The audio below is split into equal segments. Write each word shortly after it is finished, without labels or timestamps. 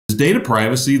Is data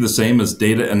privacy the same as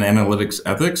data and analytics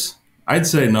ethics? I'd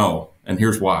say no, and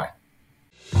here's why.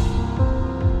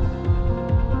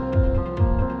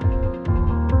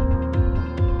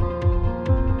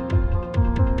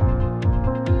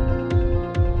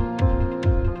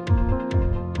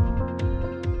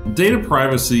 Data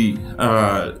privacy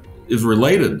is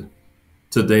related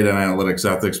to data and analytics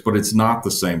ethics, but it's not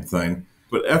the same thing.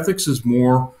 But ethics is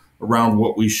more around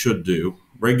what we should do.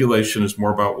 Regulation is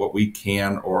more about what we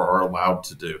can or are allowed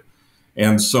to do.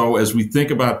 And so as we think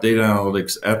about data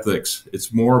analytics ethics,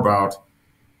 it's more about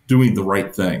doing the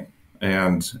right thing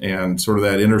and sort of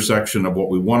that intersection of what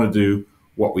we want to do,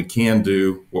 what we can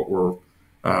do, what we're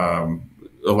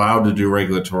allowed to do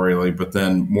regulatorily, but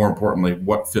then more importantly,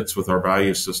 what fits with our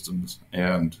value systems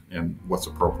and what's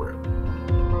appropriate.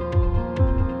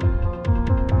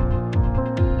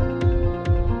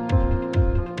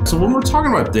 So when we're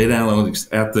talking about data analytics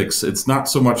ethics, it's not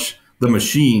so much the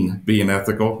machine being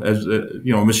ethical as a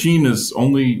machine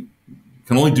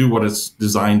can only do what it's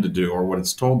designed to do or what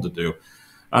it's told to do.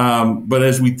 But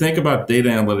as we think about data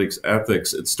analytics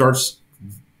ethics, it starts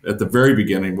at the very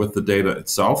beginning with the data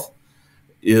itself.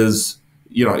 Is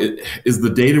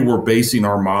the data we're basing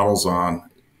our models on,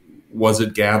 was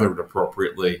it gathered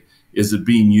appropriately? Is it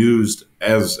being used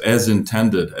as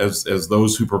intended, as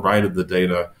those who provided the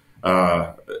data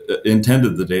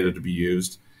intended the data to be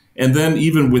used? And then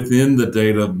even within the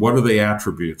data, what are the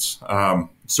attributes?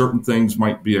 Certain things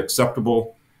might be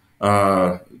acceptable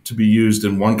to be used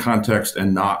in one context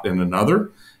and not in another.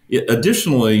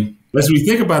 Additionally, as we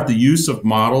think about the use of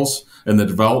models and the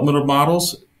development of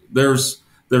models, there's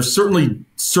certainly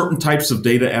certain types of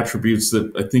data attributes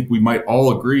that I think we might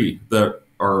all agree that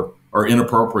are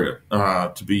inappropriate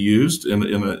to be used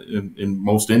in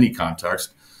most any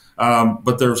context.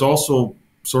 But there's also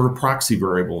sort of proxy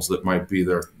variables that might be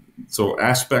there. So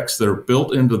aspects that are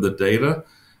built into the data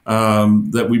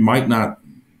that we might not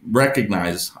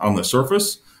recognize on the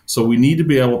surface. So we need to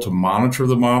be able to monitor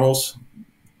the models,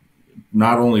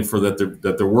 not only for that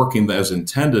they're working as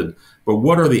intended, but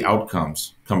what are the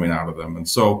outcomes coming out of them? And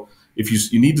so if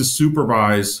you need to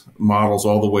supervise models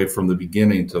all the way from the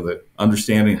beginning to the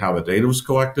understanding how the data was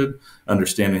collected,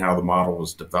 understanding how the model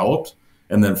was developed,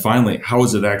 and then finally, how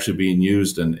is it actually being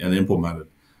used and implemented?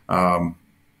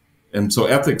 And so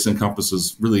ethics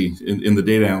encompasses really, in the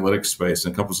data analytics space,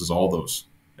 encompasses all those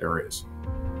areas.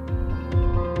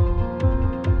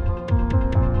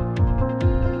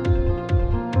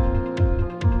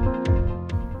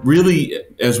 Really,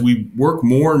 as we work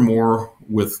more and more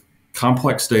with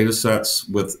complex data sets,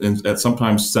 at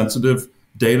sometimes sensitive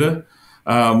data,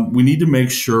 we need to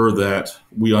make sure that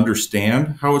we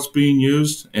understand how it's being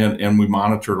used and we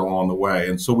monitor it along the way.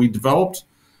 And so we developed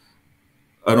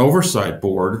an oversight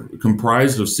board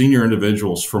comprised of senior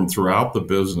individuals from throughout the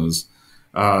business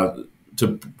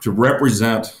to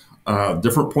represent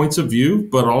different points of view,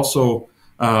 but also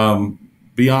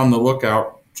be on the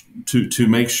lookout to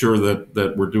make sure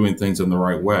that we're doing things in the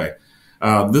right way.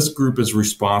 This group is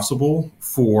responsible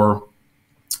for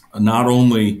not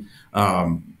only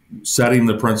setting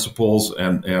the principles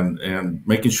and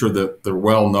making sure that they're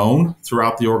well known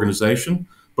throughout the organization,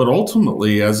 but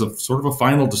ultimately as a sort of a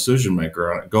final decision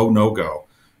maker, go, no go.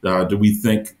 Do we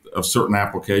think a certain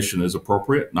application is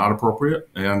appropriate, not appropriate,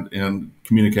 and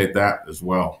communicate that as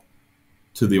well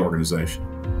to the organization.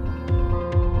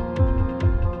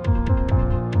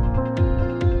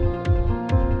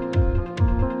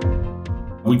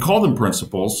 We call them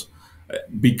principles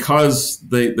because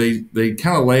they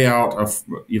kind of lay out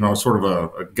sort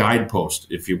of a guidepost,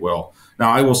 if you will.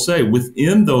 Now, I will say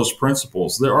within those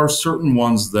principles, there are certain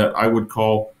ones that I would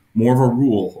call more of a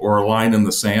rule or a line in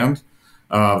the sand,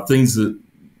 things that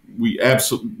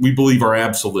we believe are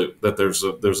absolute, that there's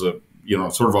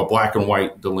a sort of a black and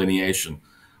white delineation.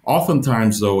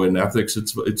 Oftentimes, though, in ethics,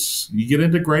 it's you get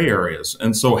into gray areas,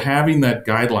 and so having that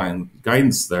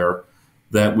guidance there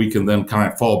that we can then kind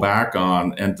of fall back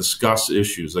on and discuss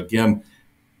issues. Again,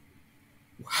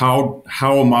 how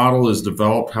a model is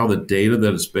developed, how the data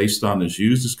that it's based on is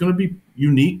used is going to be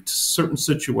unique to certain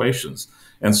situations.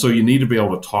 And so you need to be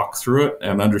able to talk through it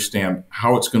and understand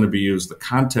how it's going to be used, the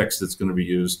context it's going to be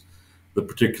used, the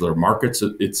particular markets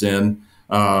it's in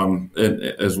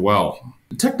as well.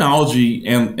 Technology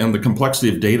and the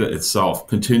complexity of data itself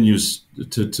continues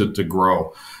to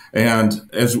grow. And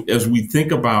as we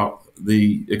think about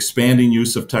the expanding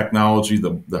use of technology,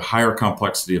 the higher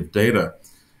complexity of data,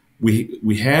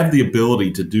 we have the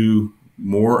ability to do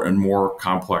more and more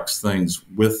complex things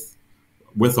with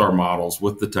our models,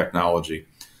 with the technology.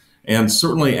 And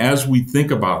certainly as we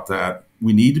think about that,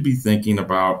 we need to be thinking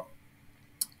about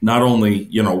not only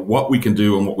what we can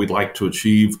do and what we'd like to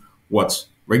achieve, what's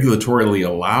regulatorily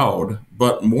allowed,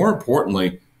 but more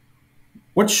importantly,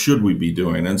 what should we be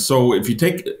doing? And so if you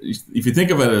think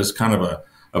of it as kind of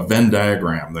a Venn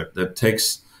diagram that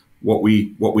takes what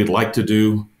we'd like to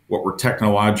do, what we're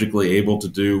technologically able to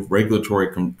do,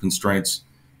 regulatory constraints,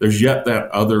 there's yet that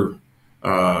other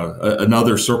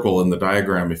another circle in the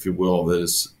diagram, if you will,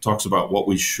 that talks about what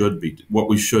we should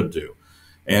do.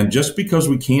 And just because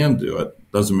we can do it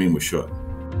doesn't mean we should.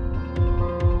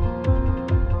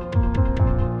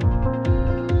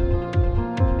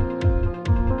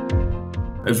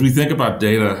 As we think about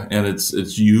data and its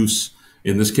use,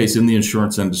 in this case, in the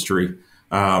insurance industry,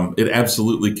 it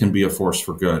absolutely can be a force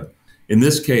for good. In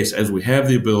this case, as we have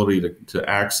the ability to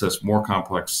access more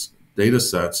complex data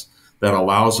sets, that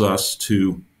allows us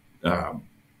to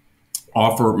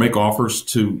make offers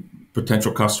to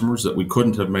potential customers that we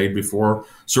couldn't have made before,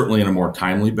 certainly in a more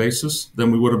timely basis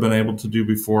than we would have been able to do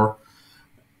before,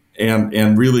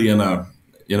 and really in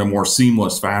a more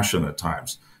seamless fashion at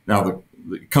times. Now,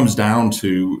 it comes down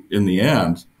to, in the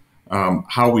end,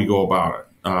 how we go about it.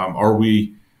 Are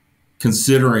we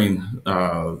considering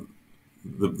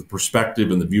the perspective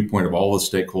and the viewpoint of all the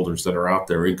stakeholders that are out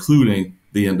there, including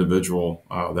the individual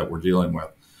that we're dealing with?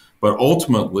 But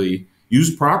ultimately,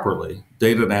 used properly,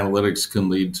 data and analytics can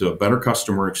lead to a better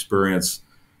customer experience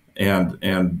and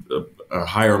a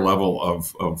higher level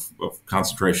of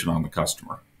concentration on the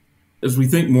customer. As we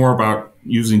think more about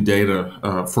using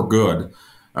data for good,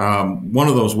 one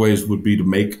of those ways would be to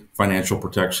make financial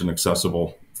protection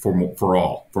accessible for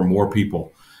more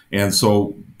people. And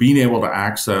so being able to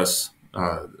access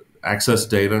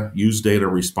data, use data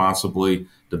responsibly,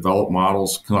 develop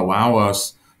models can allow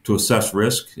us to assess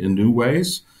risk in new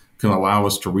ways, can allow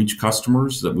us to reach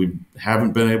customers that we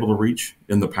haven't been able to reach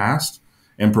in the past,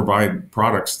 and provide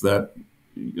products that,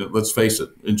 let's face it,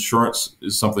 insurance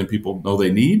is something people know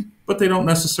they need, but they don't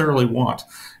necessarily want.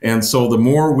 And so the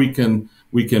more we can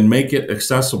make it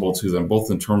accessible to them, both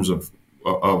in terms of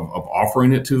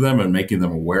offering it to them and making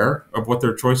them aware of what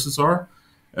their choices are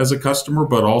as a customer,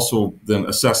 but also then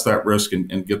assess that risk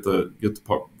and get the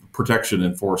protection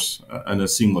in force in a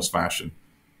seamless fashion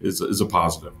is a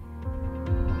positive.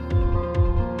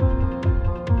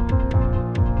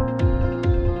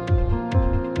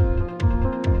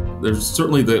 There's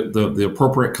certainly the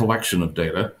appropriate collection of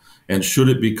data, and should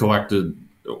it be collected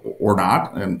or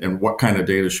not, and what kind of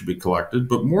data should be collected,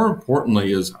 but more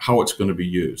importantly is how it's going to be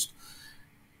used.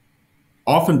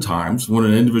 Oftentimes, when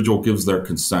an individual gives their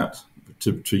consent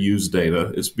to use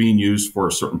data, it's being used for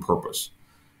a certain purpose.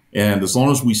 And as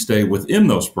long as we stay within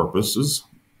those purposes,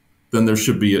 then there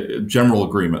should be a general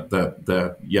agreement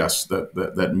that yes,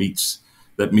 that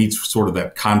meets sort of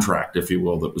that contract, if you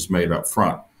will, that was made up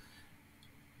front.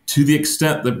 To the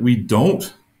extent that we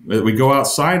go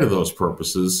outside of those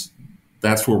purposes,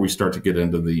 that's where we start to get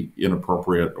into the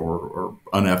inappropriate or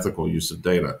unethical use of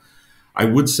data. I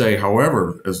would say,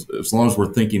 however, as long as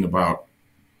we're thinking about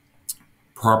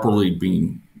properly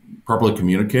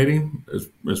communicating,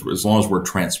 as long as we're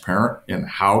transparent in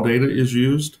how data is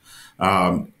used,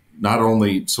 not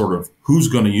only sort of who's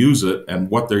going to use it and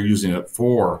what they're using it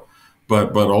for,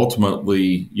 but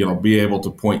ultimately, be able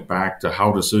to point back to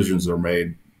how decisions are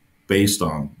made based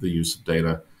on the use of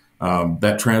data.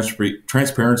 That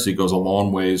transparency goes a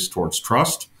long ways towards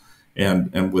trust,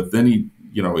 and with any,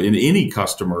 in any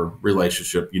customer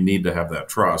relationship, you need to have that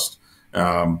trust.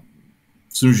 As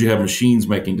soon as you have machines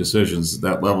making decisions,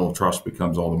 that level of trust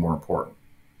becomes all the more important.